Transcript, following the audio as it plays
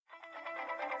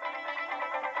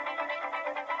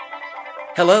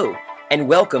Hello, and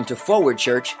welcome to Forward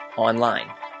Church Online.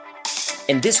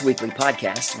 In this weekly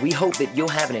podcast, we hope that you'll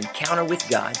have an encounter with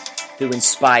God through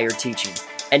inspired teaching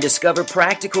and discover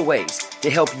practical ways to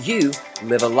help you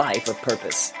live a life of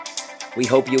purpose. We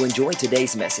hope you'll enjoy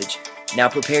today's message. Now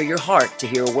prepare your heart to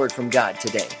hear a word from God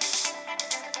today.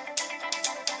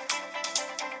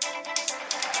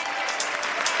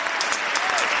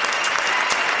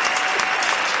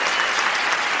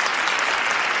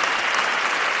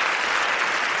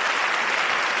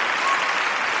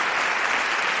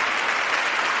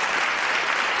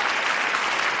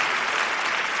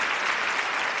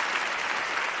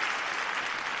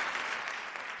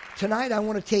 Tonight I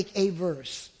want to take a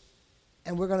verse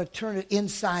and we're going to turn it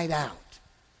inside out,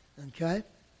 okay?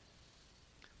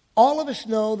 All of us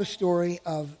know the story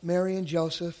of Mary and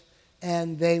Joseph,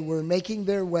 and they were making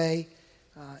their way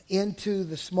into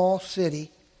the small city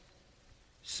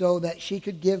so that she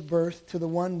could give birth to the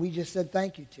one we just said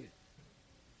thank you to.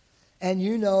 And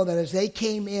you know that as they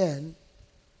came in,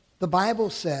 the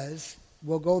Bible says,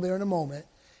 we'll go there in a moment,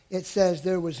 it says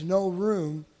there was no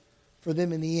room for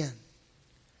them in the inn.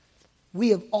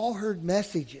 We have all heard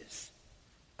messages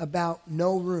about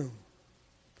no room.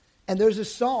 And there's a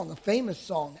song, a famous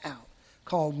song out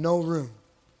called No Room.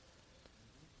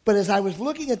 But as I was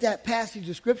looking at that passage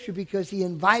of Scripture, because he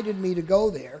invited me to go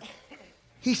there,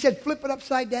 he said, flip it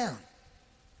upside down.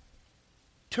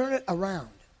 Turn it around.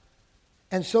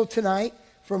 And so tonight,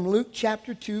 from Luke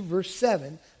chapter 2, verse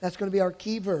 7, that's going to be our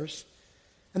key verse.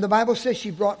 And the Bible says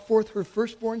she brought forth her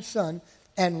firstborn son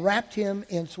and wrapped him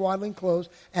in swaddling clothes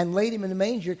and laid him in a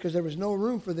manger because there was no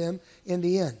room for them in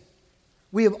the inn.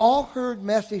 We have all heard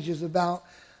messages about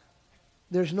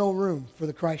there's no room for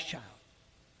the Christ child.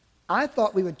 I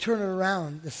thought we would turn it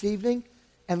around this evening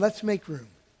and let's make room.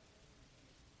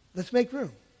 Let's make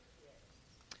room.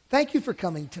 Thank you for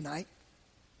coming tonight.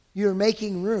 You're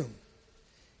making room.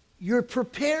 You're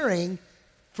preparing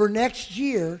for next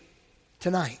year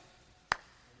tonight.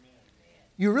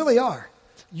 You really are.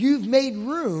 You've made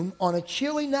room on a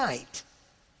chilly night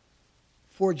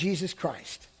for Jesus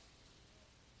Christ.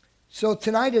 So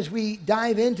tonight as we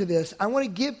dive into this, I want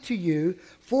to give to you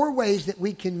 4 ways that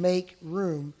we can make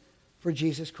room for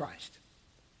Jesus Christ.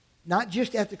 Not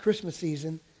just at the Christmas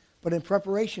season, but in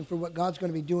preparation for what God's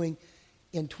going to be doing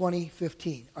in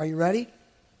 2015. Are you ready?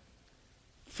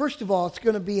 First of all, it's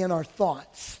going to be in our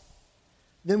thoughts.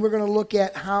 Then we're going to look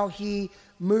at how he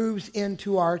moves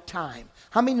into our time.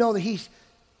 How many know that he's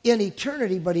in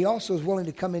eternity, but he also is willing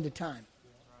to come into time?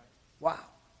 Wow.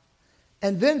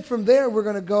 And then from there, we're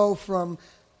going to go from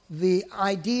the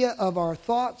idea of our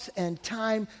thoughts and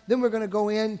time. Then we're going to go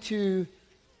into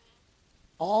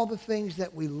all the things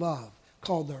that we love,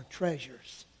 called our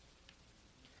treasures.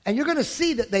 And you're going to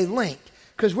see that they link,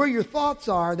 because where your thoughts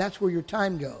are, that's where your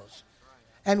time goes.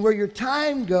 And where your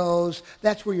time goes,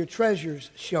 that's where your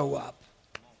treasures show up.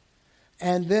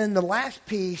 And then the last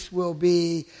piece will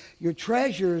be your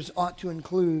treasures ought to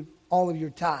include all of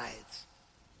your tithes.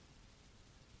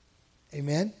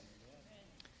 Amen?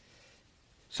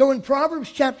 So in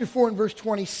Proverbs chapter 4 and verse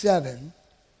 27,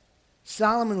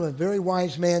 Solomon, a very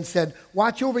wise man, said,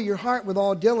 watch over your heart with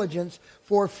all diligence,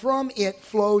 for from it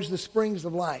flows the springs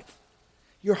of life.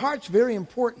 Your heart's very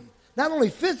important, not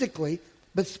only physically,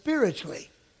 but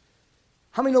spiritually.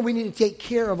 How many know we need to take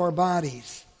care of our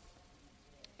bodies?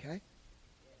 Okay?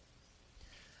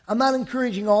 I'm not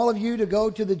encouraging all of you to go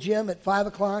to the gym at 5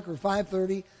 o'clock or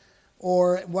 5:30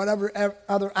 or whatever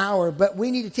other hour, but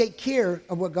we need to take care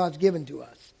of what God's given to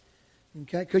us,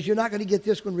 okay? Because you're not going to get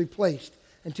this one replaced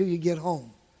until you get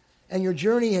home. And your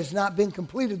journey has not been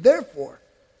completed. Therefore,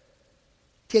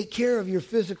 take care of your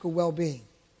physical well-being,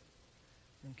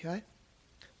 okay?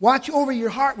 Watch over your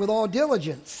heart with all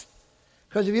diligence,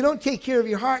 because if you don't take care of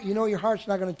your heart, you know your heart's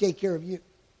not going to take care of you.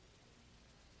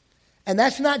 And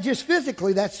that's not just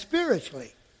physically, that's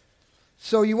spiritually.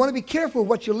 So you want to be careful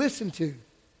what you listen to.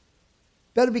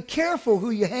 Better be careful who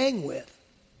you hang with.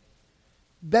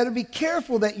 Better be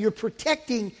careful that you're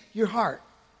protecting your heart.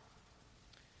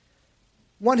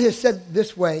 One has said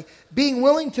this way, being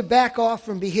willing to back off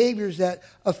from behaviors that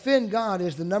offend God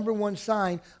is the number one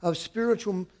sign of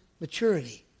spiritual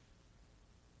maturity.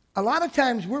 A lot of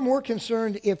times we're more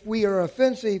concerned if we are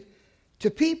offensive to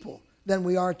people than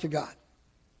we are to God.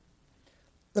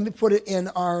 Let me put it in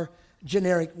our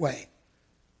generic way.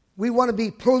 We want to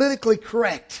be politically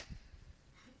correct,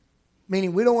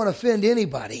 meaning we don't want to offend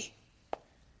anybody.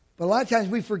 But a lot of times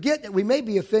we forget that we may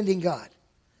be offending God.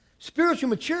 Spiritual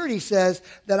maturity says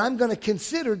that I'm going to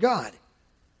consider God.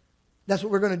 That's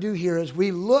what we're going to do here as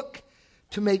we look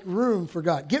to make room for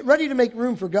God. Get ready to make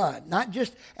room for God, not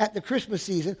just at the Christmas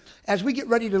season. As we get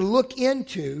ready to look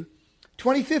into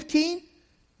 2015,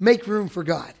 make room for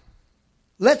God.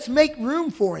 Let's make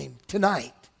room for Him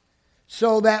tonight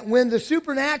so that when the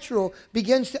supernatural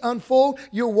begins to unfold,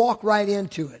 you'll walk right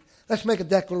into it. Let's make a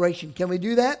declaration. Can we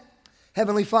do that?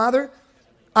 Heavenly Father,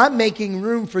 I'm making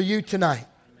room for You tonight.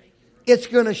 It's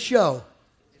going to show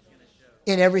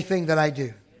in everything that I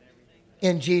do.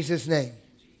 In Jesus' name.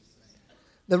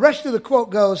 The rest of the quote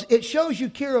goes, it shows you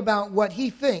care about what He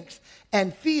thinks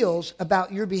and feels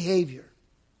about your behavior.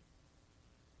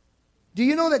 Do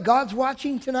you know that God's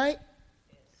watching tonight?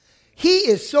 He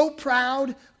is so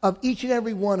proud of each and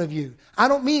every one of you. I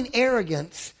don't mean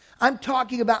arrogance. I'm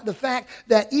talking about the fact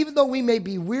that even though we may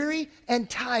be weary and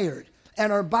tired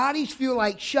and our bodies feel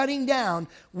like shutting down,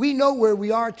 we know where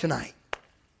we are tonight.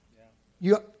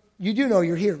 You do know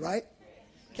you're here, right?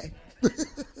 Okay.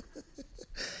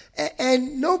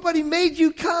 And nobody made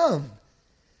you come.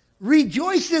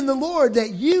 Rejoice in the Lord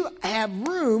that you have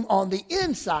room on the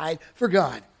inside for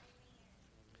God.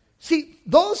 See,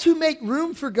 those who make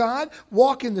room for God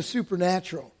walk in the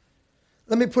supernatural.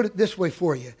 Let me put it this way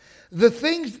for you. The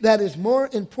things that is more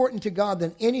important to God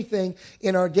than anything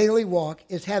in our daily walk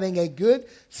is having a good,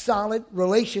 solid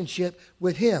relationship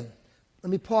with Him. Let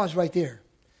me pause right there.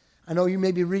 I know you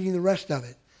may be reading the rest of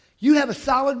it. You have a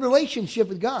solid relationship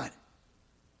with God.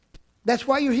 That's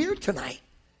why you're here tonight.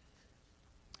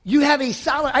 You have a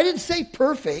solid, I didn't say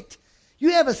perfect.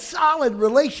 You have a solid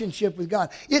relationship with God.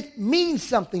 It means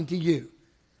something to you.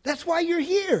 That's why you're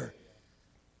here.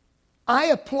 I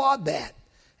applaud that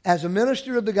as a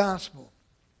minister of the gospel.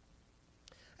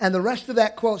 And the rest of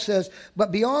that quote says,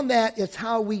 but beyond that, it's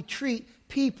how we treat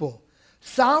people.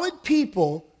 Solid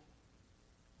people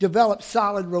develop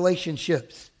solid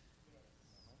relationships.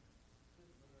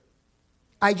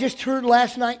 I just heard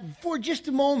last night, for just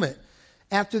a moment,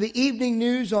 after the evening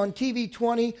news on TV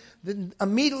 20,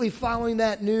 immediately following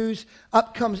that news,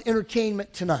 up comes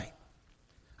Entertainment Tonight.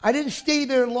 I didn't stay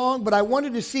there long, but I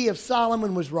wanted to see if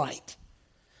Solomon was right.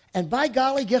 And by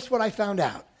golly, guess what I found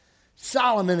out?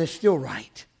 Solomon is still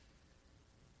right.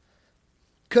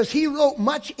 Because he wrote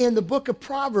much in the book of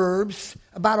Proverbs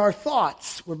about our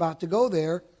thoughts. We're about to go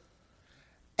there.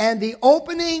 And the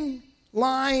opening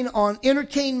line on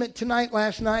Entertainment Tonight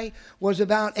last night was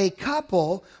about a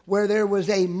couple where there was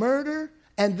a murder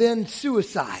and then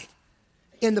suicide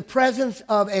in the presence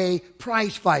of a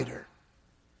prize fighter.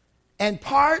 And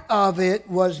part of it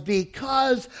was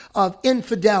because of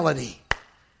infidelity.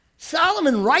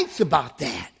 Solomon writes about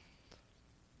that.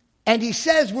 And he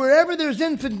says wherever there's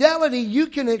infidelity, you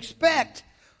can expect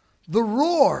the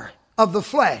roar of the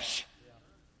flesh.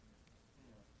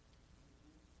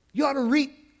 You ought to read.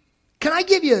 Can I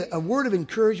give you a word of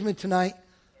encouragement tonight?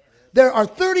 There are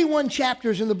 31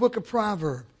 chapters in the book of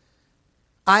Proverbs.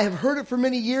 I have heard it for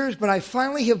many years, but I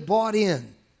finally have bought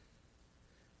in.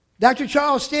 Dr.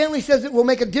 Charles Stanley says it will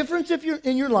make a difference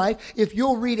in your life if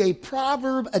you'll read a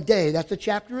proverb a day. That's a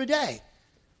chapter a day.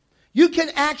 You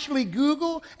can actually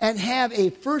Google and have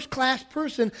a first-class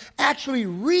person actually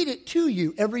read it to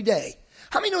you every day.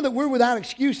 How many know that we're without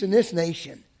excuse in this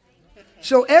nation?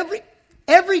 So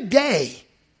every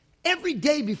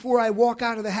day before I walk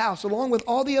out of the house, along with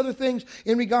all the other things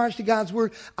in regards to God's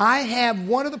Word, I have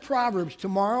one of the Proverbs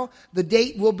tomorrow. The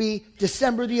date will be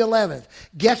December the 11th.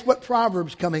 Guess what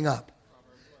Proverb's coming up?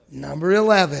 Number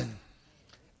 11.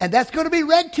 And that's going to be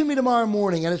read to me tomorrow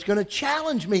morning, and it's going to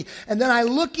challenge me. And then I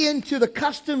look into the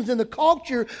customs and the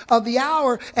culture of the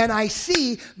hour, and I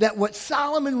see that what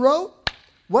Solomon wrote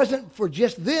wasn't for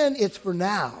just then, it's for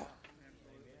now.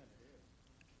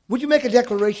 Would you make a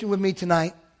declaration with me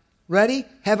tonight? Ready?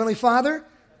 Heavenly Father,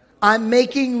 I'm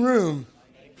making room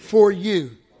for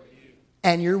You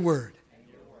and Your Word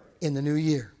in the new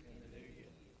year.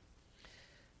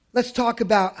 Let's talk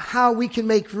about how we can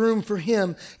make room for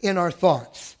Him in our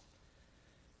thoughts.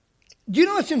 Do you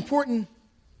know it's important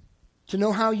to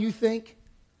know how you think?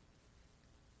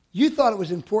 You thought it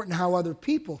was important how other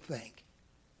people think.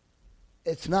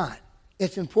 It's not.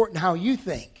 It's important how you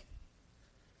think.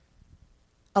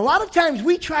 A lot of times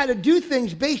we try to do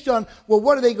things based on, well,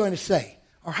 what are they going to say?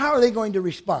 Or how are they going to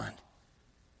respond?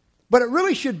 But it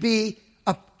really should be,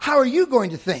 how are you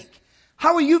going to think?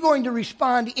 How are you going to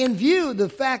respond in view of the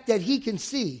fact that He can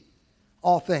see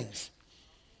all things?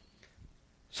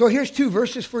 So here's 2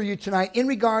 verses for you tonight in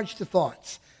regards to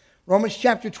thoughts. Romans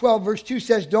chapter 12, verse 2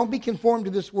 says, don't be conformed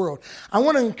to this world. I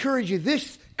want to encourage you,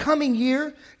 this coming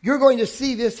year, you're going to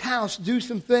see this house do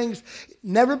some things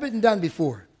never been done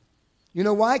before. You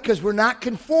know why? Because we're not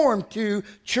conformed to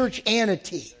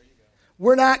churchianity.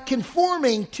 We're not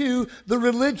conforming to the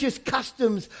religious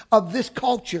customs of this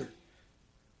culture.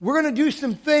 We're going to do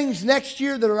some things next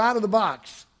year that are out of the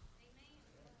box.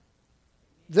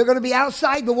 They're going to be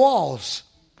outside the walls.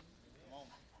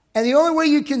 And the only way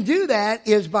you can do that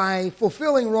is by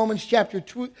fulfilling Romans chapter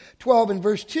 12 and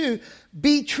verse 2.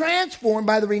 Be transformed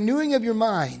by the renewing of your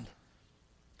mind.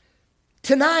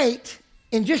 Tonight,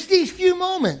 in just these few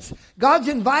moments, God's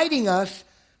inviting us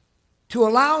to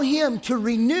allow Him to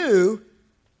renew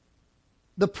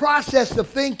the process of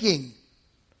thinking.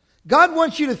 God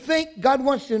wants you to think. God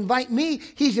wants to invite me.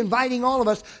 He's inviting all of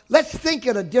us. Let's think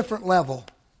at a different level.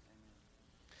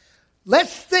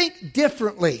 Let's think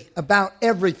differently about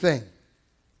everything.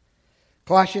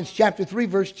 Colossians chapter 3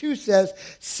 verse 2 says,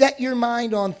 set your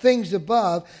mind on things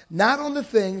above, not on the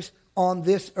things on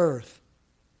this earth.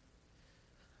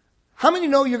 How many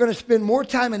know you're going to spend more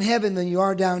time in heaven than you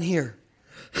are down here?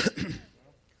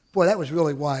 Boy, that was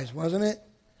really wise, wasn't it?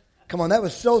 Come on, that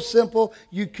was so simple,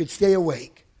 you could stay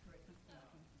awake.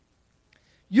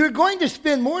 You're going to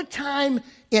spend more time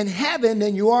in heaven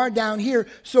than you are down here,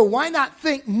 so why not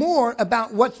think more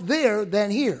about what's there than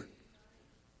here?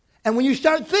 And when you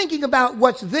start thinking about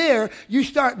what's there, you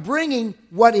start bringing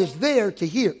what is there to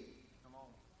here.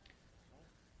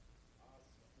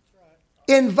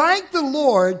 Invite the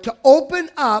Lord to open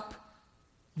up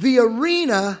the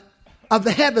arena of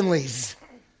the heavenlies.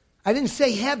 I didn't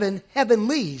say heaven,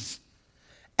 heavenlies.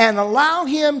 And allow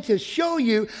Him to show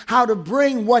you how to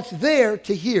bring what's there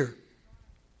to here.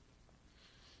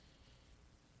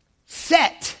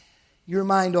 Set your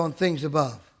mind on things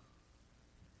above.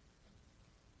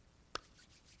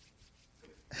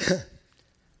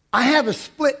 I have a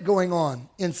split going on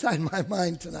inside my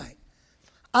mind tonight.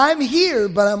 I'm here,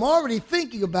 but I'm already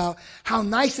thinking about how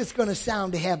nice it's going to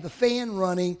sound to have the fan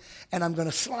running, and I'm going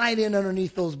to slide in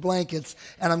underneath those blankets,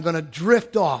 and I'm going to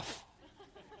drift off.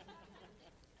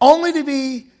 Only to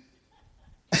be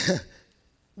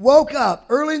woke up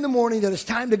early in the morning that it's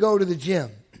time to go to the gym.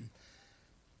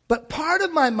 But part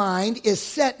of my mind is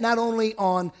set not only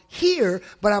on here,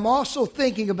 but I'm also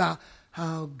thinking about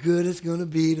how good it's going to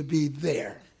be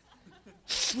there.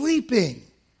 Sleeping,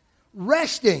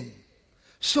 resting,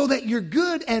 so that you're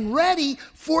good and ready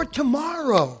for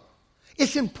tomorrow.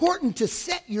 It's important to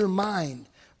set your mind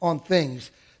on things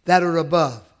that are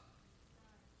above.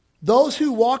 Those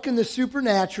who walk in the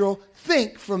supernatural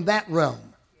think from that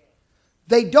realm.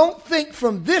 They don't think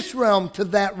from this realm to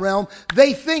that realm.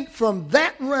 They think from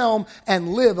that realm and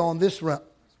live on this realm.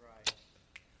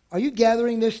 Are you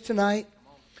gathering this tonight?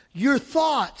 Your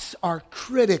thoughts are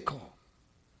critical.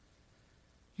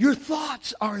 Your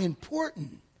thoughts are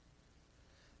important.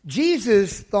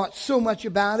 Jesus thought so much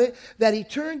about it that He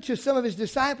turned to some of His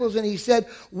disciples and He said,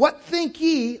 what think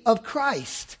ye of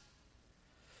Christ?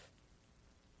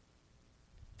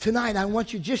 Tonight, I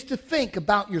want you just to think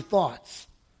about your thoughts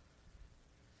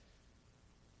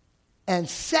and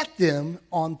set them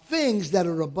on things that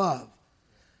are above,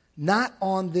 not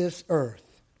on this earth.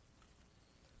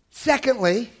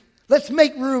 Secondly, let's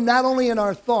make room not only in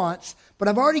our thoughts, but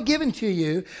I've already given to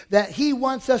you that He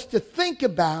wants us to think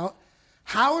about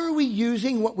how are we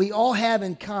using what we all have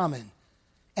in common,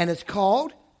 and it's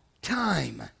called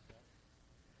time.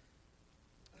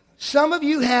 Some of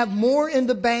you have more in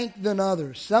the bank than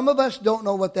others. Some of us don't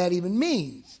know what that even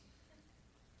means.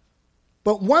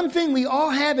 But one thing we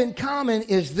all have in common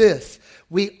is this.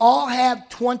 We all have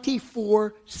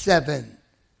 24/7.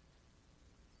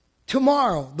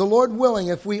 Tomorrow, the Lord willing,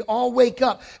 if we all wake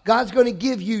up, God's going to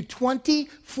give you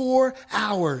 24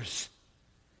 hours.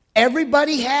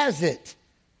 Everybody has it.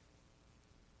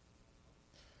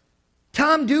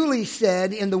 Tom Dooley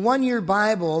said in the one-year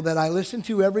Bible that I listen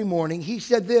to every morning, he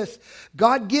said this,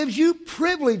 God gives you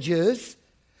privileges.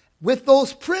 With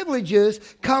those privileges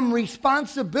come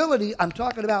responsibility. I'm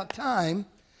talking about time.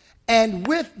 And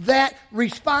with that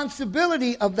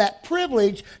responsibility of that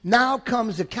privilege, now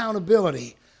comes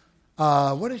accountability.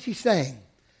 What is he saying?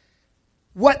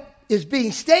 What is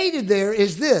being stated there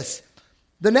is this.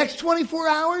 The next 24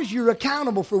 hours, you're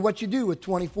accountable for what you do with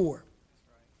 24.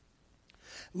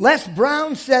 Les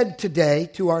Brown said today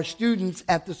to our students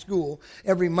at the school,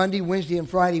 every Monday, Wednesday, and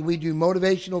Friday, we do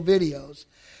motivational videos.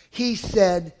 He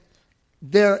said,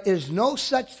 there is no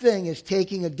such thing as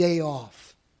taking a day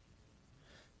off.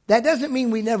 That doesn't mean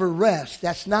we never rest.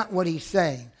 That's not what he's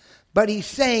saying. But he's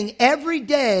saying every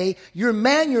day you're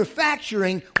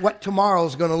manufacturing what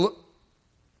tomorrow's going to look.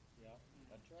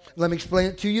 Let me explain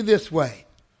it to you this way.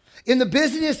 In the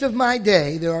busyness of my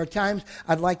day, there are times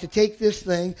I'd like to take this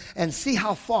thing and see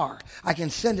how far I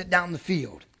can send it down the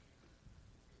field.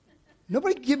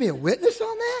 Nobody give me a witness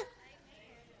on that?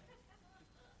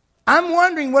 I'm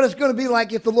wondering what it's going to be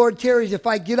like if the Lord tarries, if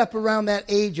I get up around that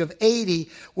age of 80,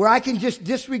 where I can just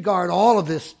disregard all of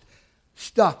this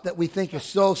stuff that we think is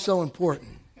so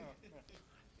important.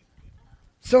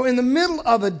 So in the middle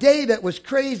of a day that was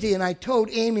crazy, and I told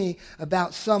Amy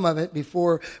about some of it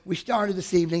before we started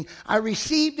this evening, I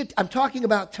received it. I'm talking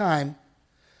about time.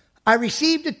 I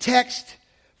received a text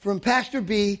from Pastor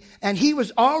B, and he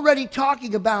was already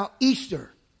talking about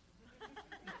Easter.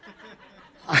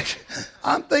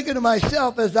 I'm thinking to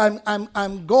myself as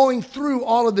I'm going through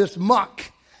all of this muck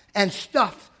and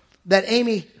stuff that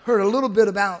Amy heard a little bit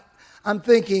about. I'm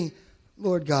thinking,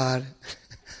 Lord God,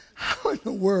 how in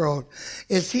the world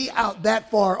is he out that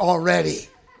far already?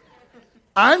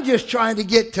 I'm just trying to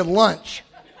get to lunch.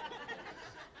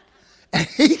 And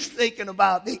he's thinking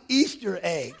about the Easter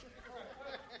egg.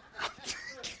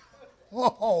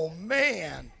 Oh,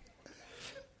 man.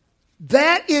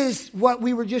 That is what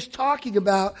we were just talking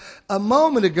about a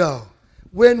moment ago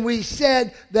when we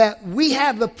said that we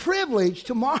have the privilege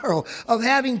tomorrow of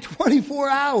having 24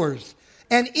 hours.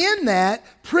 And in that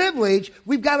privilege,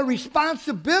 we've got a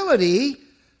responsibility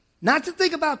not to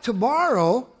think about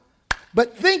tomorrow,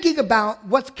 but thinking about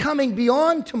what's coming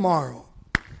beyond tomorrow.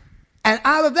 And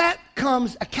out of that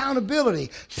comes accountability.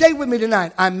 Say with me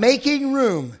tonight, I'm making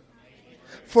room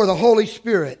for the Holy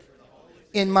Spirit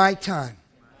in my time.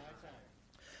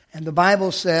 And the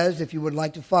Bible says, if you would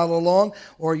like to follow along,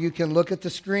 or you can look at the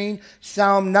screen,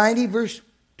 Psalm 90, verse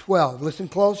 12. Listen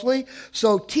closely.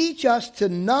 So teach us to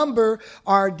number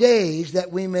our days that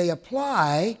we may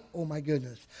apply, oh my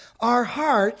goodness, our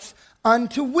hearts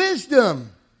unto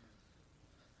wisdom.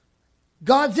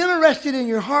 God's interested in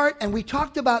your heart, and we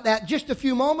talked about that just a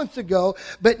few moments ago,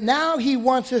 but now he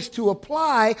wants us to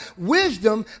apply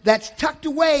wisdom that's tucked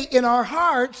away in our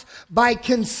hearts by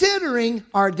considering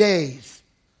our days.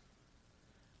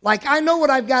 Like, I know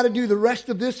what I've got to do the rest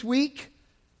of this week,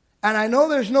 and I know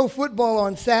there's no football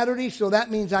on Saturday, so that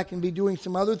means I can be doing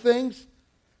some other things.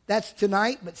 That's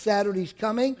tonight, but Saturday's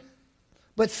coming.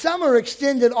 But some are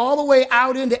extended all the way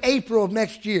out into April of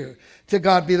next year. To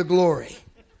God be the glory.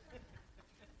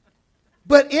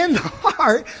 But in the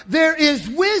heart, there is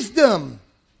wisdom.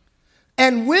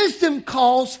 And wisdom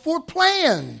calls for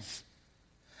plans.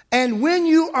 And when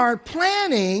you are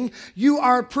planning, you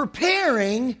are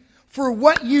preparing for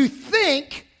what you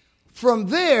think from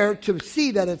there to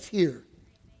see that it's here.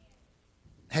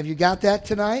 Have you got that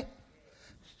tonight?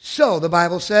 So the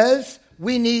Bible says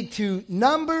we need to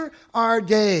number our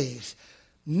days.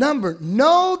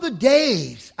 Know the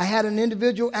days. I had an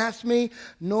individual ask me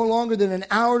no longer than an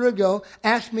hour ago,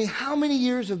 ask me how many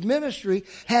years of ministry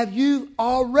have you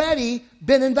already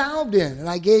been involved in? And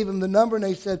I gave him the number and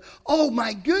they said, oh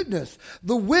my goodness,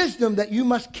 the wisdom that you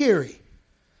must carry.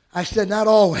 I said, not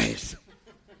always.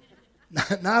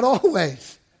 Not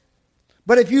always.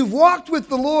 But if you've walked with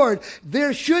the Lord,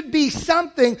 there should be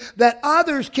something that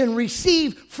others can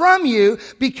receive from you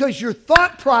because your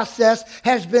thought process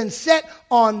has been set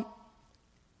on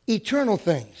eternal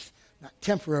things, not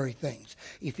temporary things.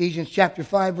 Ephesians chapter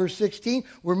 5, verse 16,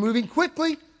 we're moving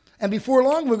quickly. And before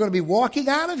long, we're going to be walking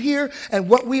out of here. And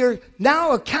what we are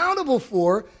now accountable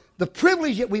for, the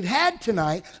privilege that we've had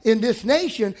tonight in this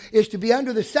nation, is to be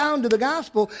under the sound of the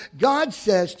gospel. God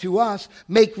says to us,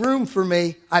 make room for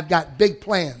me. I've got big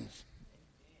plans.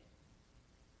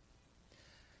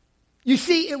 You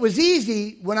see, it was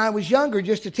easy when I was younger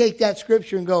just to take that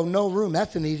scripture and go, no room.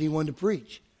 That's an easy one to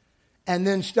preach. And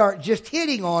then start just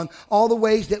hitting on all the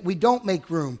ways that we don't make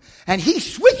room. And he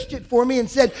switched it for me and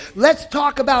said, let's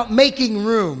talk about making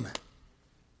room.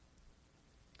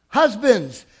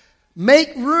 Husbands,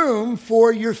 make room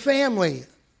for your family.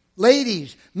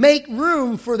 Ladies, make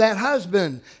room for that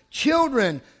husband.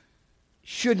 Children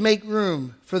should make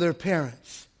room for their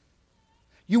parents.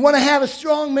 You want to have a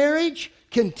strong marriage?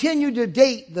 Continue to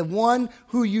date the one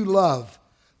who you love.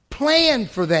 Plan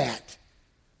for that.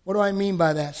 What do I mean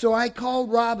by that? So I called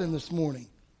Robin this morning.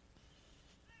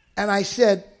 And I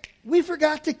said, we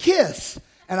forgot to kiss.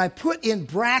 And I put in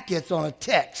brackets on a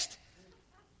text.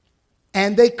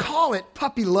 And they call it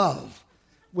puppy love,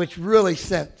 which really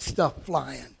sent stuff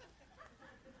flying.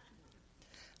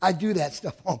 I do that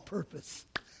stuff on purpose.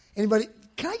 Anybody,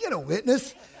 can I get a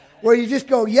witness? Where you just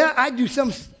go, yeah, I do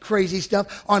some crazy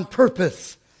stuff on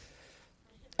purpose.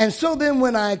 And so then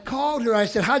when I called her, I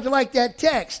said, how'd you like that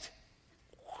text?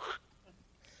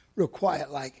 Real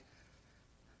quiet like.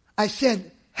 I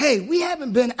said, hey, we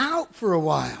haven't been out for a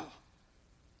while.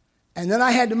 And then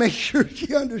I had to make sure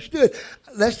she understood.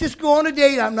 Let's just go on a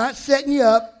date. I'm not setting you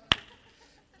up.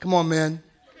 Come on, man.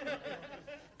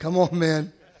 Come on,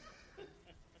 man.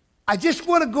 I just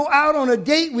want to go out on a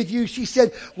date with you. She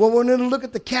said, well, we're going to look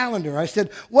at the calendar. I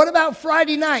said, what about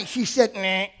Friday night? She said,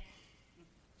 nah.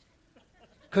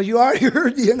 Because you already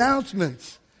heard the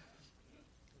announcements.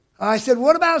 I said,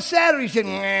 what about Saturday? She said,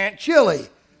 nah, chilly.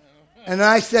 And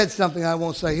I said something I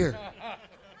won't say here.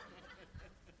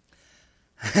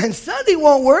 And Sunday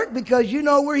won't work because you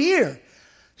know we're here.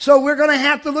 So we're going to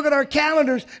have to look at our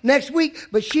calendars next week,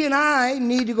 but she and I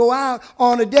need to go out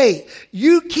on a date.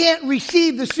 You can't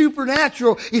receive the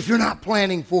supernatural if you're not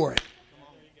planning for it.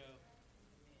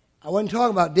 I wasn't talking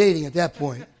about dating at that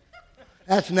point.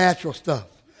 That's natural stuff.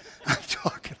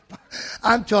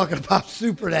 I'm talking about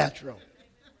supernatural.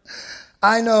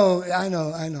 I know.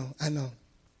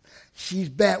 She's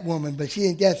Batwoman, but she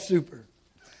ain't that super.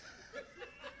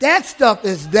 That stuff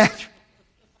is natural.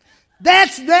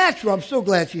 That's natural. I'm so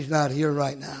glad she's not here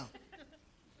right now.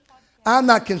 I'm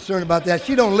not concerned about that.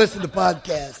 She don't listen to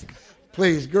podcasts.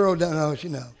 Please, girl, don't know. She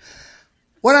knows.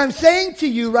 What I'm saying to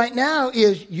you right now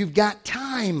is you've got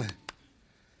time.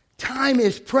 Time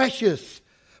is precious,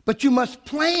 but you must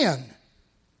plan.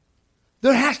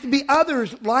 There has to be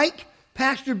others like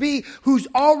Pastor B who's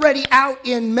already out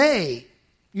in May.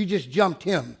 You just jumped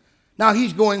him. Now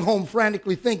he's going home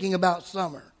frantically thinking about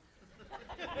summer.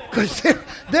 Because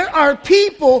there are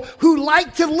people who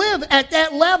like to live at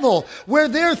that level where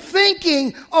they're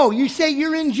thinking, oh, you say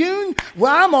you're in June?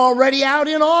 Well, I'm already out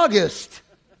in August.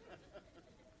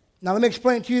 Now, let me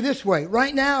explain it to you this way.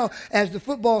 Right now, as the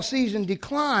football season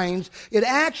declines, it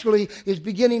actually is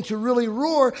beginning to really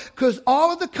roar because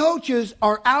all of the coaches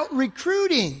are out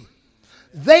recruiting.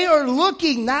 They are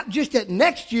looking not just at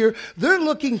next year, they're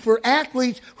looking for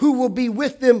athletes who will be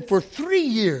with them for 3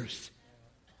 years.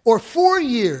 Or 4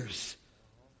 years.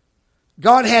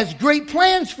 God has great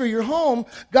plans for your home.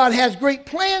 God has great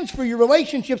plans for your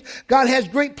relationships. God has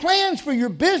great plans for your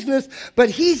business, but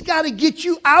He's got to get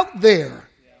you out there.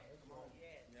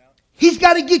 He's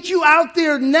got to get you out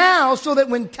there now so that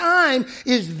when time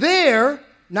is there,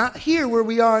 not here where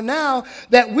we are now,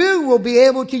 that we will be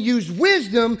able to use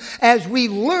wisdom as we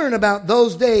learn about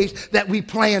those days that we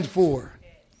planned for.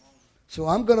 So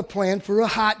I'm going to plan for a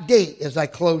hot date as I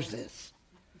close this.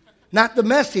 Not the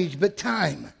message, but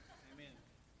time. Amen.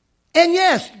 And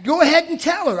yes, go ahead and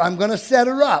tell her. I'm going to set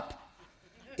her up.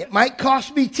 It might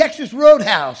cost me Texas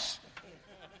Roadhouse,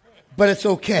 but it's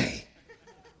okay.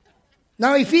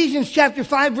 Now, Ephesians chapter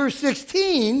 5, verse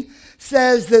 16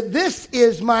 says that this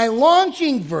is my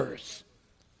launching verse.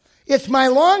 It's my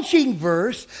launching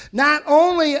verse, not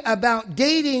only about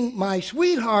dating my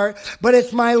sweetheart, but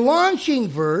it's my launching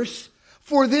verse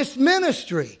for this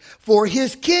ministry, for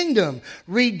His kingdom,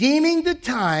 redeeming the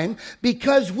time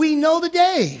because we know the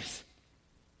days.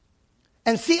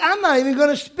 And see, I'm not even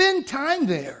going to spend time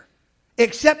there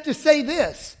except to say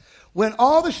this. When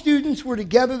all the students were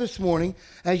together this morning,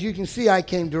 as you can see, I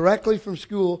came directly from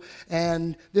school,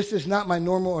 and this is not my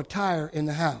normal attire in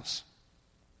the house.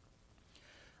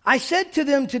 I said to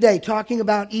them today, talking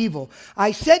about evil,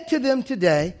 I said to them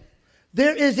today,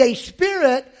 there is a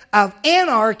spirit of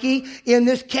anarchy in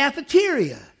this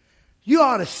cafeteria. You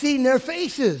ought to see their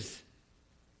faces.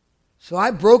 So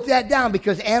I broke that down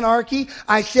because anarchy,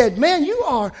 I said, man, you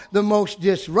are the most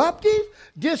disruptive,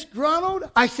 disgruntled.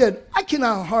 I said, I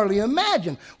cannot hardly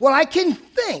imagine what I can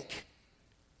think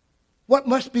what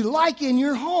must be like in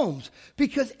your homes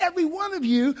because every one of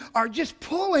you are just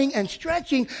pulling and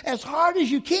stretching as hard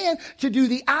as you can to do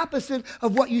the opposite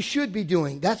of what you should be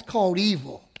doing. That's called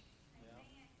evil.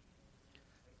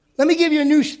 Let me give you a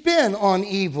new spin on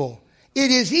evil.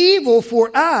 It is evil for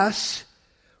us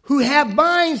who have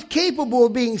minds capable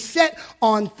of being set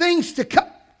on things to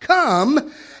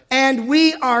come, and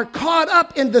we are caught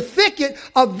up in the thicket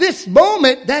of this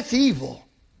moment. That's evil.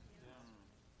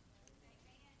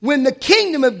 When the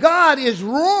kingdom of God is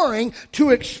roaring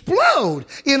to explode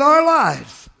in our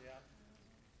lives.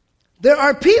 There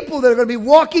are people that are going to be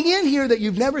walking in here that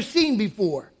you've never seen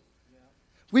before.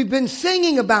 We've been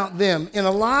singing about them in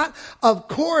a lot of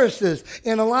choruses,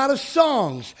 in a lot of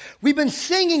songs. We've been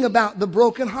singing about the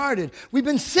brokenhearted. We've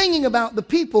been singing about the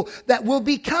people that will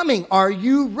be coming. Are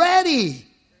you ready?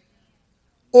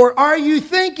 Or are you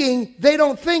thinking they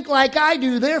don't think like I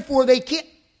do, therefore they can't?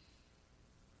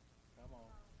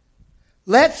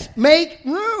 Let's make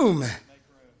room.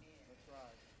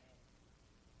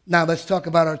 Now let's talk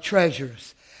about our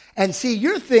treasures. And see,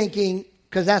 you're thinking,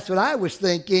 because that's what I was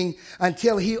thinking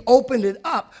until He opened it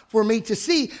up for me to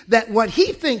see that what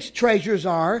He thinks treasures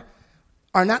are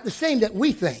not the same that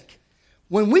we think.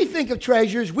 When we think of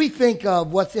treasures, we think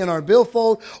of what's in our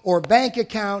billfold or bank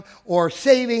account or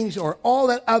savings or all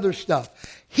that other stuff.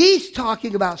 He's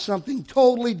talking about something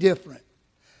totally different.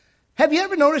 Have you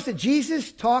ever noticed that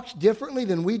Jesus talks differently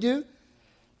than we do?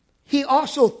 He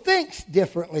also thinks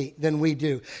differently than we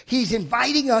do. He's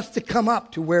inviting us to come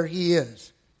up to where he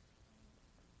is.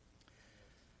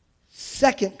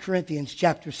 2 Corinthians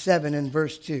chapter 7 and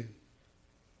verse 2.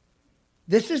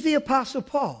 This is the Apostle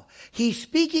Paul. He's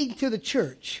speaking to the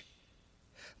church.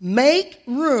 Make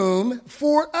room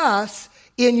for us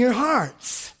in your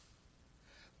hearts.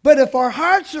 But if our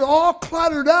hearts are all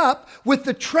cluttered up with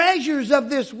the treasures of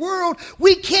this world,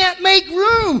 we can't make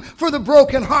room for the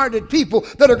brokenhearted people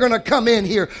that are going to come in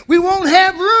here. We won't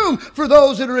have room for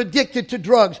those that are addicted to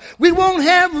drugs. We won't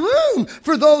have room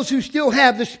for those who still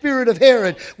have the spirit of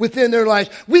Herod within their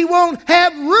lives. We won't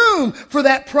have room for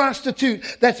that prostitute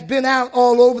that's been out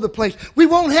all over the place. We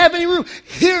won't have any room.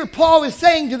 Here Paul is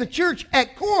saying to the church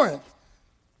at Corinth,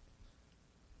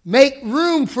 make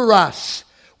room for us.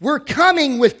 We're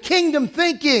coming with kingdom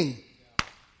thinking.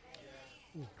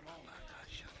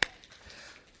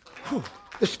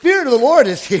 The Spirit of the Lord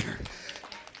is here.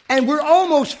 And we're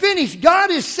almost finished.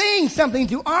 God is saying something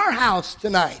to our house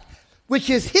tonight, which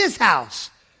is his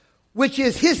house, which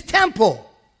is his temple.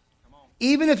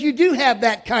 Even if you do have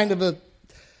that kind of a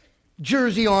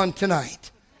jersey on tonight.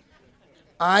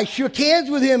 I shook hands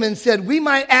with him and said, we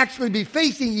might actually be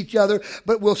facing each other,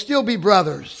 but we'll still be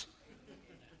brothers.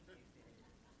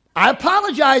 I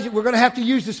apologize that we're going to have to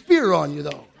use the spear on you,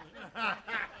 though.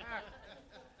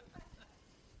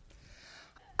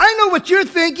 I know what you're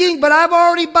thinking, but I've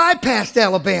already bypassed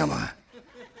Alabama.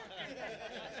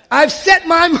 I've set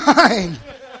my mind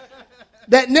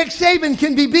that Nick Saban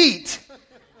can be beat.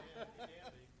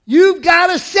 You've got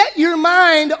to set your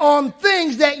mind on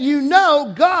things that you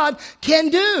know God can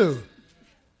do.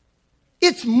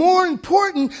 It's more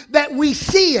important that we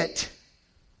see it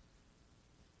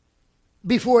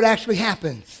before it actually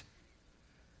happens.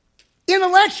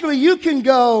 Intellectually, you can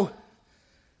go,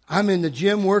 I'm in the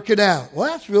gym working out. Well,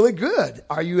 that's really good.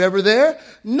 Are you ever there?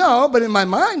 No, but in my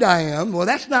mind I am. Well,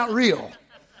 that's not real.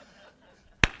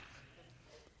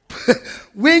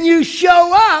 When you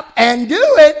show up and do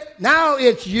it, now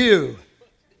it's you.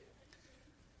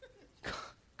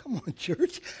 Come on,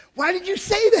 church. Why did you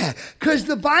say that? Because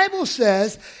the Bible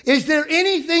says, is there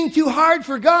anything too hard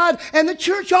for God? And the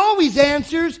church always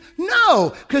answers,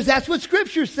 no, because that's what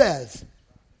Scripture says.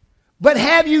 But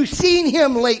have you seen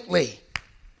him lately?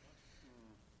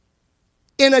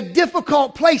 In a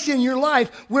difficult place in your life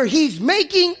where he's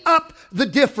making up the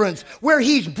difference, where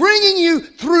he's bringing you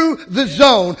through the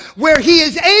zone, where he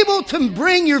is able to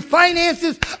bring your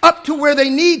finances up to where they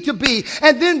need to be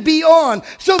and then beyond,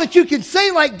 so that you can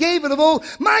say like David of old,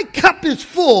 my cup is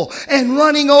full and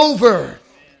running over.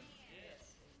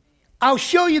 I'll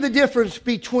show you the difference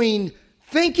between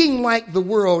thinking like the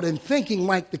world and thinking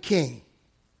like the king.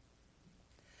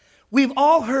 We've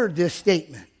all heard this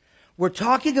statement. We're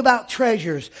talking about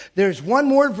treasures. There's one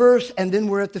more verse, and then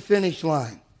we're at the finish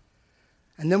line.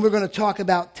 And then we're going to talk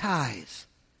about tithes.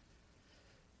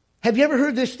 Have you ever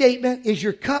heard this statement? Is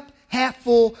your cup half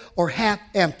full or half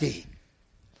empty?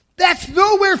 That's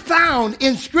nowhere found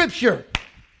in Scripture.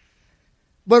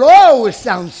 But oh, it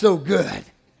sounds so good.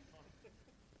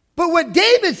 But what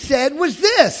David said was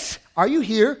this. Are you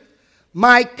here?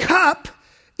 My cup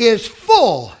is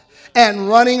full and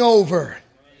running over.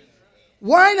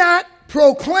 Why not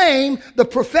proclaim the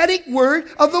prophetic word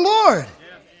of the Lord?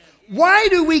 Why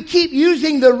do we keep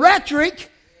using the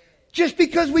rhetoric just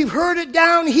because we've heard it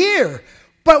down here?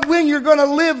 But when you're going to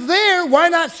live there, why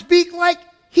not speak like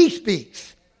he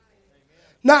speaks?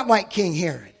 Not like King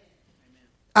Herod.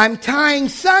 I'm tying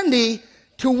Sunday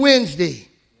to Wednesday.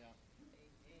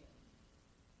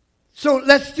 So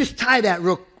let's just tie that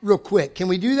real quick. Can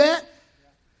we do that?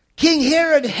 King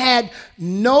Herod had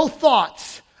no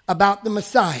thoughts about the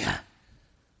Messiah.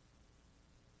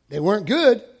 They weren't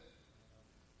good.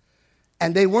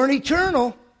 And they weren't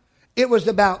eternal. It was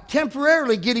about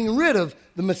temporarily getting rid of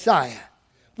the Messiah.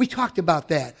 We talked about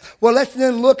that. Well, let's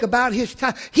then look about his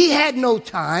time. He had no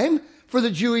time for the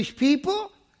Jewish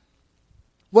people.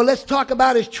 Well, let's talk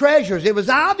about his treasures. It was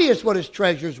obvious what his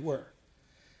treasures were.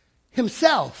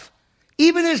 Himself.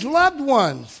 Even his loved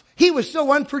ones. He was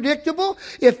so unpredictable.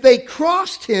 If they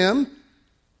crossed him,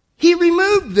 he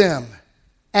removed them,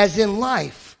 as in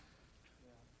life.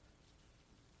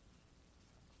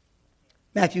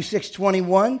 Matthew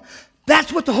 6:21.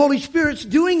 That's what the Holy Spirit's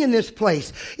doing in this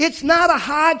place. It's not a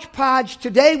hodgepodge.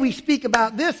 Today we speak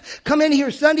about this. Come in here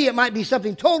Sunday, it might be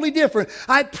something totally different.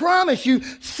 I promise you,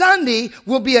 Sunday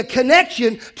will be a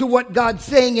connection to what God's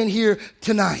saying in here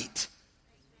tonight.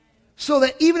 So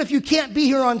that even if you can't be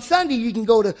here on Sunday, you can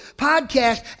go to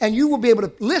podcast and you will be able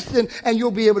to listen and you'll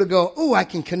be able to go, oh, I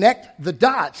can connect the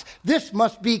dots. This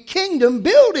must be kingdom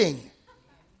building.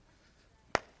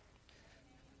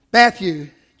 Matthew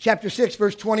chapter 6,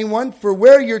 verse 21, for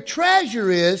where your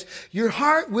treasure is, your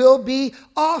heart will be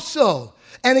also.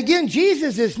 And again,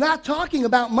 Jesus is not talking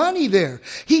about money there.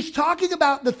 He's talking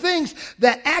about the things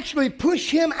that actually push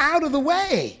him out of the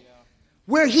way,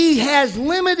 where he has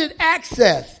limited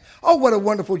access. Oh, what a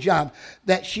wonderful job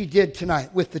that she did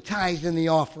tonight with the tithes and the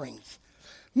offerings.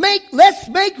 Let's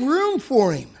make room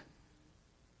for him.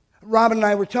 Robin and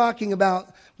I were talking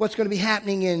about what's going to be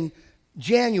happening in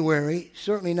January,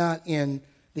 certainly not in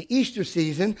the Easter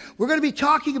season. We're going to be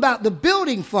talking about the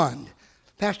building fund.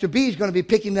 Pastor B is going to be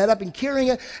picking that up and carrying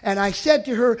it. And I said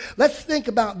to her, let's think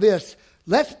about this.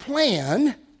 Let's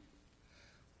plan.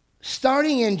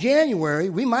 Starting in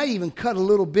January, we might even cut a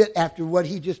little bit after what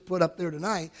he just put up there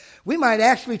tonight. We might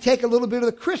actually take a little bit of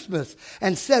the Christmas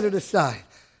and set it aside.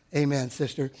 Amen,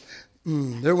 sister.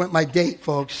 There went my date,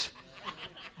 folks.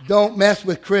 Don't mess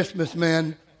with Christmas,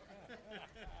 man.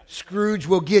 Scrooge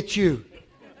will get you.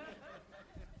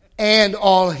 And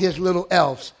all his little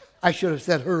elves. I should have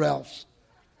said her elves.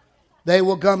 They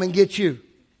will come and get you.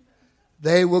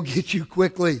 They will get you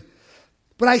quickly.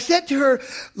 But I said to her,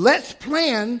 let's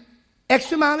plan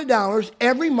X amount of dollars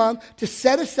every month to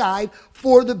set aside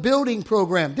for the building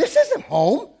program. This isn't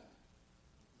home.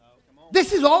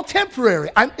 This is all temporary.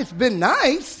 It's been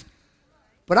nice,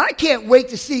 but I can't wait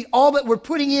to see all that we're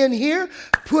putting in here,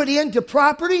 put into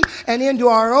property and into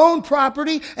our own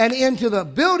property and into the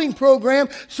building program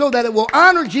so that it will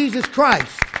honor Jesus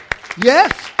Christ.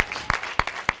 Yes?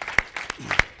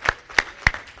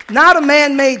 Not a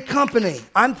man-made company.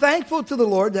 I'm thankful to the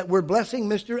Lord that we're blessing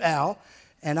Mr. Al,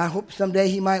 and I hope someday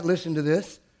he might listen to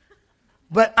this.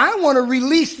 But I want to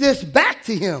release this back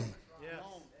to him. Yes.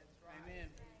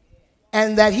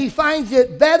 And that he finds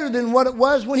it better than what it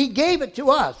was when he gave it to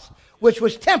us, which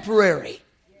was temporary.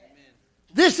 Amen.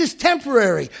 This is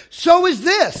temporary. So is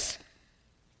this.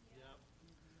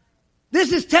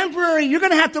 This is temporary. You're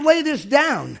going to have to lay this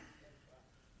down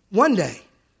one day.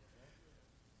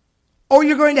 Or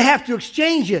you're going to have to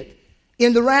exchange it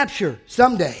in the rapture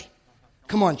someday.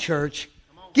 Come on, church.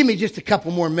 Give me just a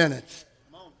couple more minutes.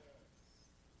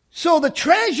 So the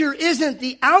treasure isn't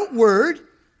the outward,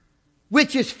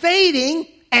 which is fading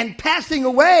and passing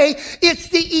away. It's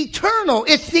the eternal.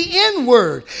 It's the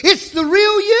inward. It's the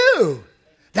real you.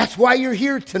 That's why you're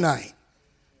here tonight.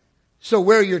 So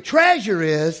where your treasure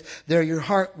is, there your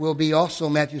heart will be also,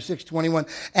 Matthew 6:21.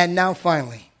 And now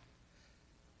finally.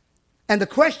 And the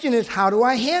question is, how do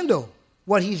I handle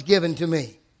what he's given to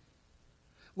me?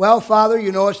 Well, Father,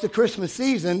 you know it's the Christmas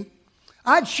season.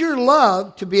 I'd sure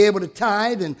love to be able to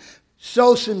tithe and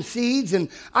sow some seeds. And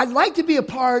I'd like to be a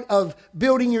part of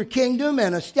building your kingdom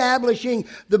and establishing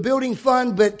the building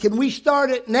fund. But can we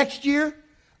start it next year?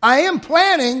 I am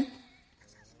planning.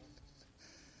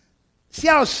 See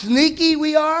how sneaky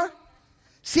we are?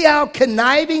 See how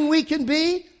conniving we can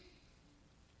be?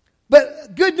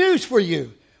 But good news for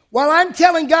you. While I'm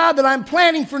telling God that I'm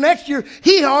planning for next year,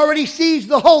 he already sees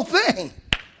the whole thing.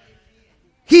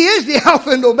 He is the Alpha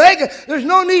and Omega. There's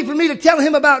no need for me to tell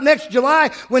him about next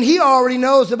July when he already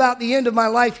knows about the end of my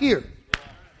life here.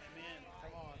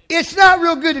 It's not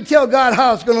real good to tell God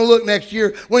how it's going to look next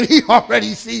year when he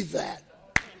already sees that.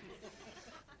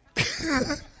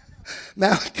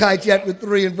 Malachi chapter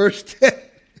 3 and verse 10.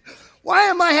 Why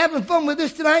am I having fun with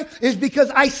this tonight? Is because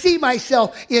I see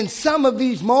myself in some of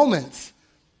these moments.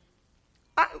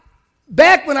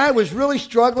 Back when I was really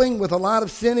struggling with a lot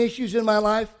of sin issues in my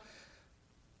life,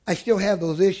 I still have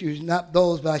those issues, not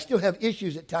those, but I still have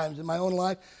issues at times in my own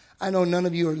life. I know none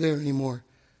of you are there anymore.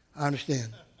 I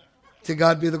understand. To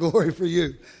God be the glory for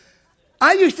you.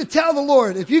 I used to tell the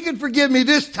Lord, if you can forgive me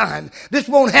this time, this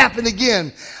won't happen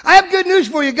again. I have good news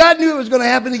for you. God knew it was going to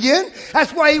happen again.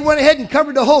 That's why he went ahead and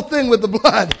covered the whole thing with the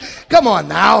blood. Come on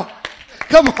now.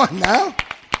 Come on now.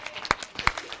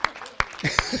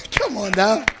 Come on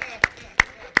now.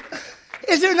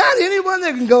 Is there not anyone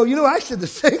that can go, you know, I said the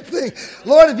same thing.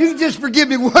 Lord, if you can just forgive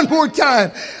me one more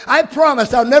time, I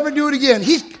promise I'll never do it again.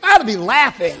 He's got to be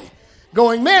laughing,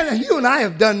 going, man, you and I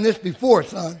have done this before,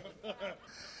 son.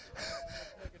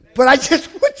 But I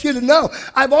just want you to know,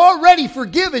 I've already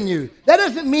forgiven you. That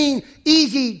doesn't mean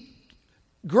easy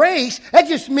grace. That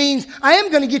just means I am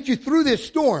going to get you through this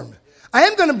storm. I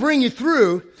am going to bring you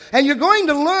through, and you're going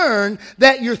to learn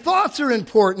that your thoughts are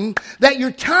important, that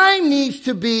your time needs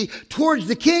to be towards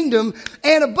the kingdom,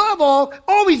 and above all,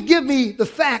 always give me the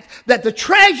fact that the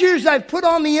treasures I've put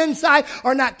on the inside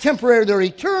are not temporary, they're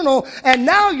eternal, and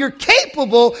now you're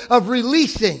capable of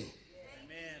releasing.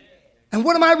 Amen. And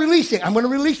what am I releasing? I'm going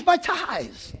to release my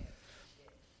tithes.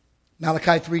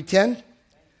 Malachi 3:10,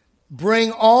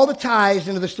 bring all the tithes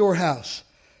into the storehouse,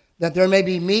 that there may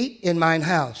be meat in mine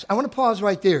house. I want to pause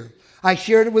right there. I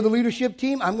shared it with the leadership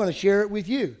team. I'm going to share it with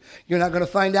you. You're not going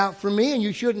to find out from me, and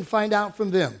you shouldn't find out from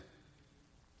them.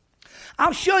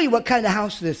 I'll show you what kind of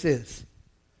house this is.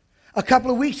 A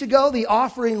couple of weeks ago, the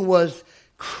offering was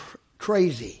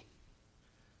crazy,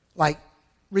 like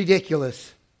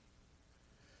ridiculous.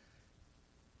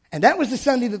 And that was the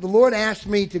Sunday that the Lord asked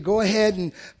me to go ahead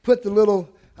and put the little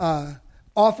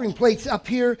offering plates up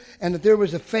here, and that there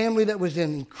was a family that was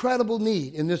in incredible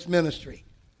need in this ministry.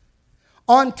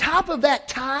 On top of that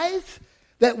tithe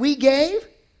that we gave,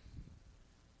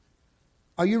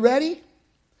 are you ready?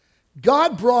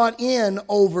 God brought in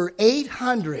over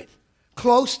 800,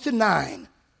 close to 9.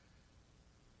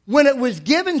 When it was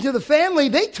given to the family,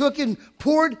 they took and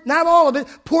poured, not all of it,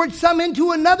 poured some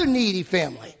into another needy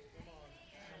family.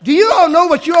 Do you all know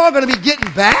what you're all going to be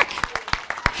getting back?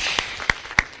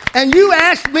 And you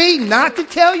asked me not to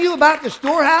tell you about the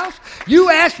storehouse? You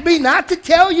asked me not to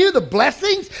tell you the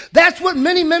blessings? That's what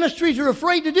many ministries are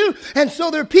afraid to do. And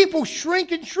so their people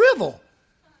shrink and shrivel.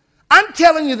 I'm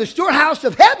telling you, the storehouse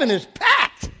of heaven is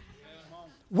packed,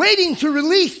 waiting to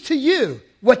release to you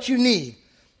what you need.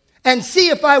 And see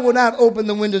if I will not open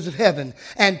the windows of heaven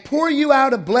and pour you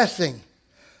out a blessing.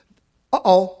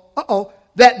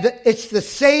 It's the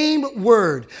same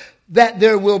word, that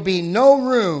there will be no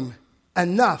room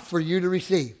enough for you to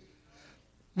receive.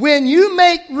 When you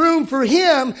make room for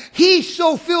him, he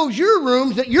so fills your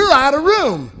rooms that you're out of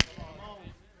room.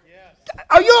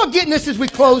 Are you all getting this as we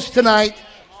close tonight?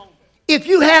 If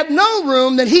you have no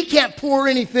room, then he can't pour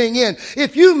anything in.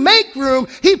 If you make room,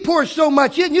 he pours so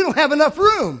much in, you don't have enough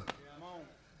room.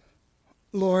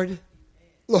 Lord,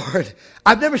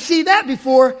 I've never seen that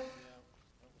before.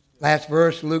 Last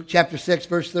verse, Luke chapter 6,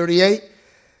 verse 38.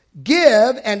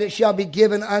 Give, and it shall be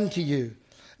given unto you.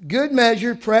 Good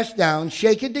measure, pressed down,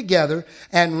 shaken together,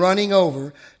 and running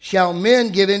over, shall men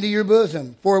give into your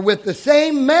bosom. For with the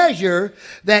same measure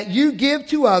that you give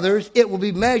to others, it will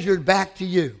be measured back to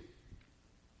you.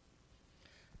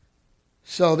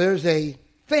 So there's a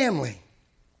family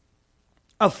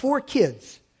of 4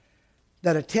 kids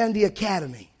that attend the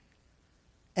academy,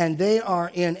 and they are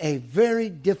in a very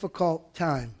difficult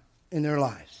time in their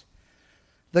lives.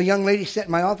 The young lady sat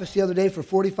in my office the other day for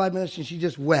 45 minutes, and she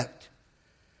just wept.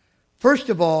 First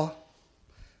of all,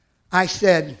 I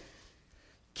said,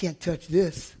 can't touch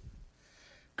this,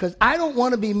 because I don't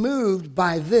want to be moved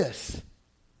by this.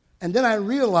 And then I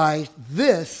realized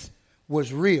this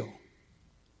was real.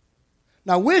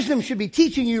 Now, wisdom should be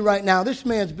teaching you right now. This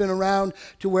man's been around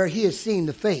to where he has seen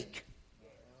the fake.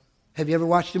 Have you ever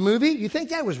watched a movie? You think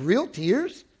that was real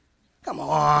tears? Come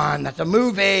on, that's a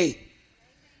movie.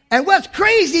 And what's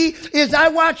crazy is I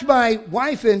watch my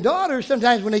wife and daughter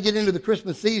sometimes when they get into the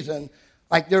Christmas season,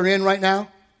 like they're in right now.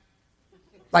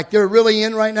 Like they're really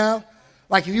in right now.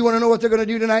 Like if you want to know what they're going to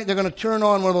do tonight, they're going to turn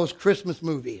on one of those Christmas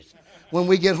movies when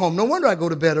we get home. No wonder I go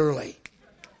to bed early.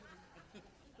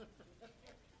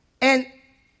 And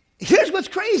here's what's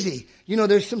crazy. You know,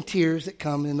 there's some tears that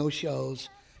come in those shows.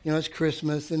 You know, it's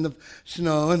Christmas and the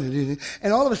snow.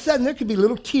 And all of a sudden, there could be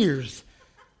little tears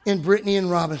in Brittany and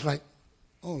Robin's like,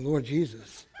 oh, Lord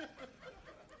Jesus.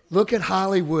 Look at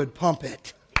Hollywood. Pump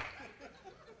it.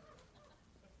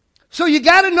 So you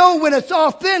got to know when it's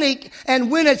authentic and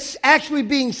when it's actually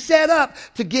being set up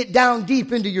to get down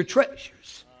deep into your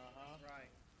treasures.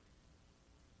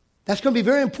 That's going to be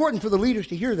very important for the leaders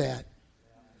to hear that.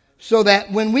 So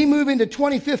that when we move into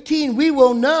 2015, we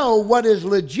will know what is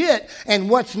legit and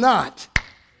what's not.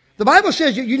 The Bible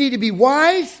says you need to be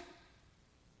wise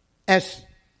as,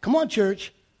 come on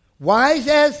church, wise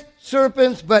as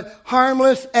serpents, but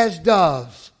harmless as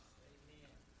doves.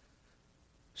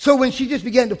 So when she just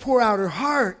began to pour out her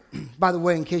heart, by the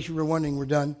way, in case you were wondering, we're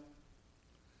done.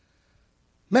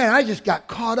 Man, I just got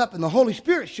caught up and the Holy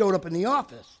Spirit showed up in the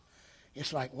office.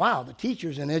 It's like, wow, the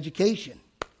teacher's in education.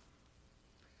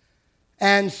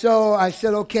 And so I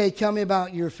said, okay, tell me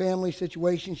about your family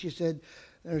situation. She said,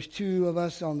 there's 2 of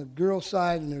us on the girl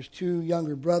side and there's 2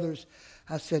 younger brothers.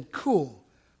 I said, cool.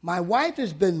 My wife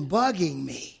has been bugging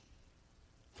me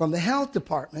from the health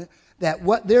department that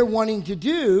what they're wanting to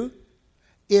do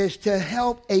is to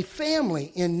help a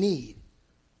family in need.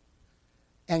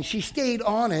 And she stayed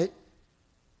on it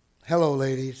Hello,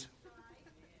 ladies.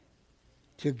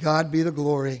 To God be the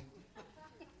glory.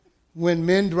 When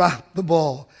men drop the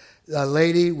ball, the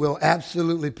lady will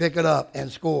absolutely pick it up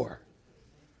and score.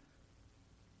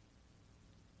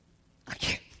 I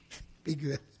can't. Be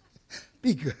good.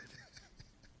 Be good.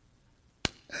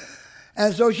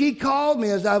 And so she called me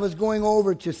as I was going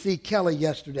over to see Kelly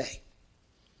yesterday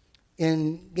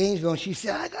in Gainesville. And she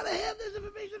said, I got to have this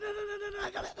information. I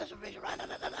got to have this information.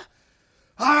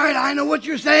 All right, I know what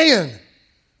you're saying.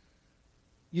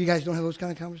 You guys don't have those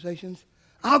kind of conversations?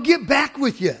 I'll get back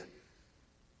with you.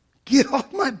 Get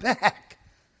off my back.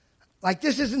 Like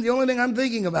this isn't the only thing I'm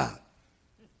thinking about.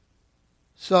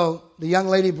 So the young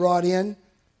lady brought in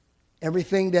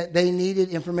everything that they needed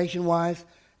information-wise,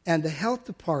 and the health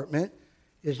department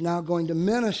is now going to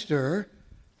minister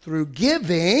through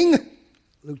giving,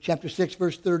 Luke chapter 6,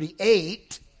 verse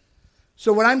 38.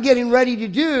 So what I'm getting ready to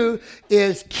do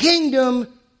is kingdom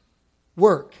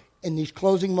work in these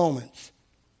closing moments.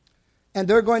 And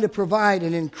they're going to provide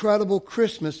an incredible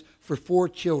Christmas for 4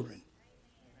 children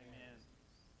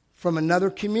from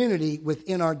another community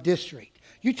within our district.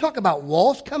 You talk about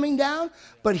walls coming down,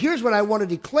 but here's what I want to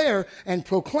declare and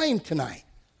proclaim tonight.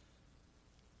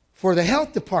 For the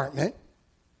health department,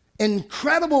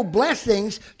 incredible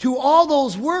blessings to all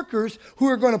those workers who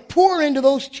are going to pour into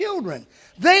those children.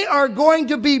 They are going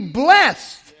to be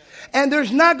blessed. And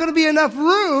there's not going to be enough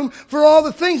room for all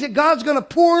the things that God's going to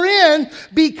pour in,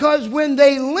 because when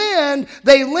they lend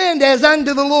as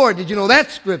unto the Lord. Did you know that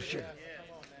scripture?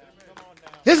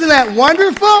 Isn't that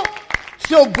wonderful?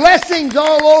 So blessings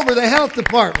all over the health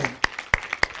department.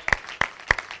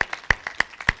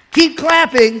 Keep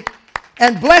clapping,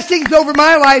 and blessings over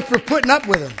my life for putting up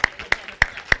with them.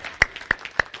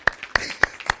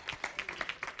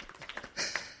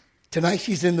 Tonight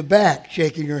she's in the back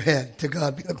shaking her head. To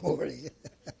God be the glory.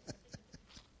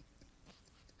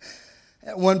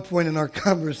 At one point in our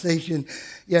conversation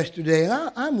yesterday,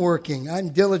 and I'm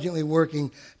diligently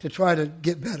working to try to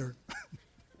get better.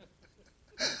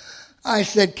 I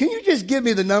said, can you just give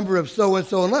me the number of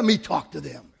so-and-so and let me talk to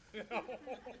them?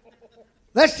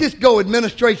 Let's just go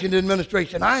administration to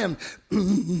administration. I am...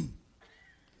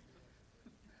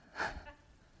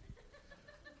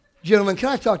 Gentlemen, can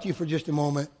I talk to you for just a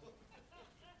moment?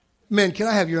 Men, can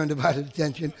I have your undivided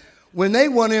attention? When they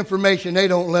want information, they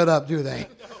don't let up, do they?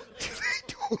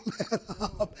 They don't let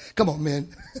up. Come on, men.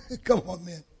 Come on,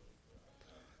 men.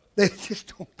 They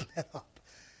just don't let up.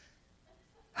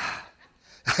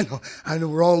 I know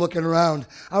we're all looking around.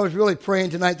 I was really praying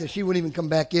tonight that she wouldn't even come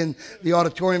back in the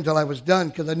auditorium till I was done,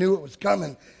 because I knew it was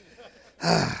coming.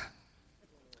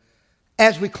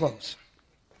 As we close,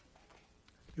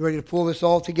 you ready to pull this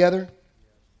all together?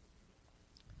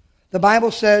 The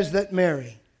Bible says that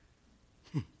Mary,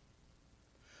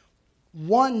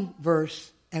 one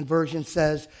verse and version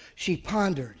says she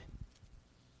pondered.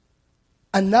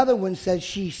 Another one says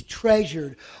she's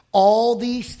treasured all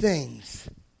these things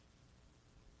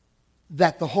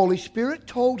that the Holy Spirit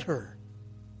told her.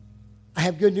 I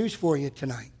have good news for you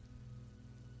tonight.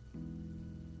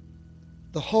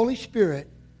 The Holy Spirit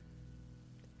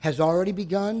has already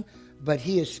begun, but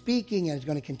He is speaking and is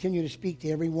going to continue to speak to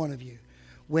every one of you.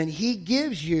 When He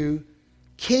gives you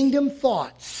kingdom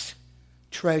thoughts,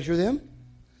 treasure them,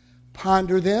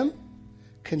 ponder them,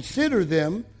 consider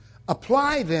them,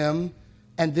 apply them,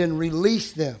 and then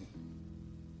release them.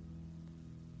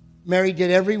 Mary did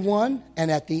every one,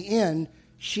 and at the end,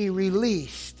 she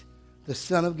released the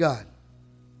Son of God.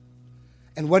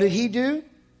 And what did He do?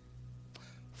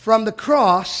 From the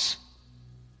cross,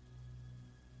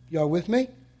 y'all with me?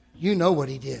 You know what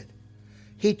He did.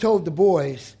 He told the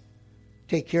boys,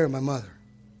 take care of my mother.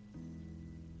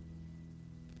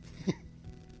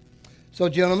 So,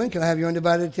 gentlemen, can I have your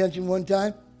undivided attention one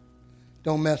time?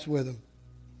 Don't mess with them.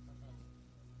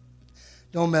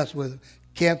 Don't mess with them.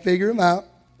 Can't figure them out.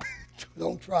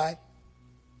 Don't try.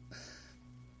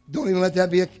 Don't even let that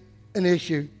be an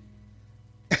issue.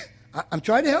 I'm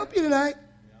trying to help you tonight.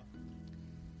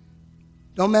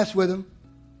 Don't mess with them.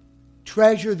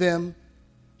 Treasure them,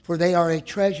 for they are a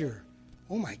treasure.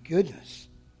 Oh, my goodness.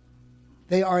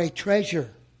 They are a treasure.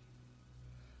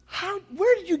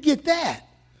 Where did you get that?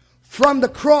 From the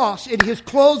cross, in His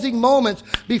closing moments,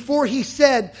 before He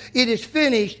said, it is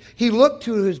finished, He looked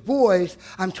to His boys.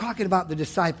 I'm talking about the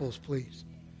disciples, please.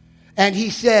 And He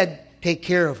said, take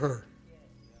care of her.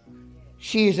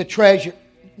 She is a treasure.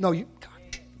 No, God,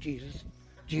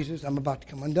 Jesus, I'm about to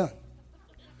come undone.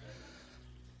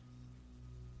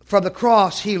 From the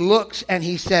cross, He looks and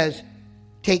He says,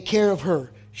 take care of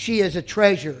her. She is a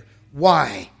treasure.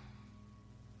 Why?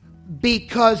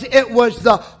 Because it was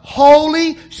the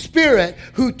Holy Spirit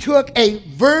who took a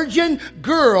virgin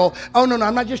girl. Oh, no,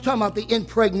 I'm not just talking about the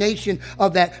impregnation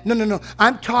of that. No.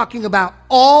 I'm talking about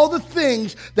all the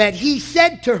things that he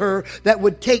said to her that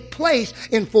would take place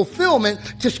in fulfillment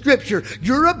to Scripture.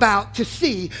 You're about to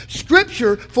see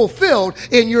Scripture fulfilled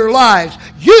in your lives.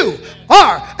 You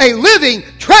are a living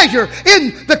treasure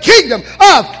in the kingdom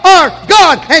of our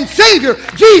God and Savior,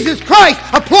 Jesus Christ.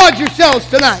 Applaud yourselves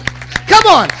tonight. Come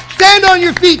on. Stand on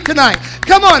your feet tonight.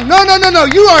 Come on. No.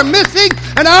 You are missing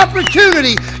an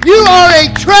opportunity. You are a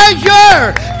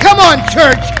treasure. Come on,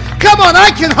 church. Come on.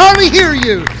 I can hardly hear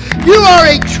you. You are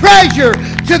a treasure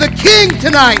to the King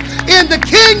tonight. In the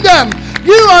kingdom,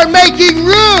 you are making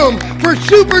room for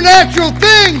supernatural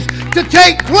things to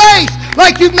take place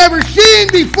like you've never seen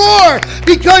before,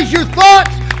 because your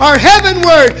thoughts are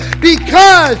heavenward,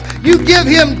 because you give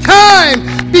him time,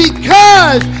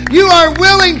 because you are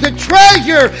willing to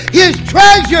treasure his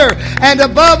treasure, and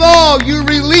above all, you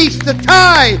release the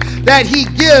tithe that he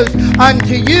gives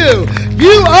unto you.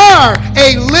 You are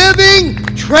a living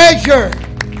treasure.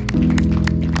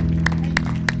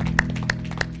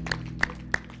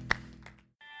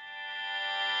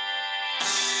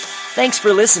 Thanks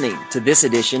for listening to this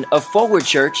edition of Forward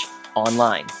Church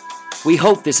Online. We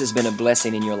hope this has been a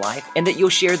blessing in your life and that you'll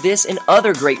share this and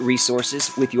other great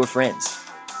resources with your friends.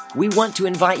 We want to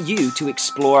invite you to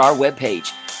explore our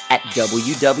webpage at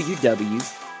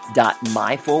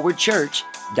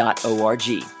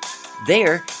www.myforwardchurch.org.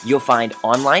 There, you'll find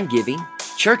online giving,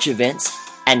 church events,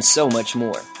 and so much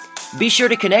more. Be sure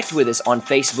to connect with us on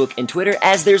Facebook and Twitter,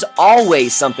 as there's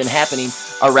always something happening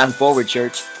around Forward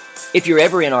Church. If you're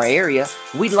ever in our area,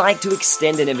 we'd like to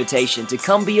extend an invitation to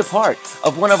come be a part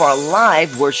of one of our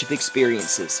live worship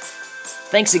experiences.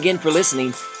 Thanks again for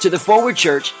listening to the Forward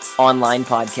Church Online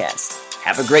Podcast.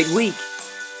 Have a great week.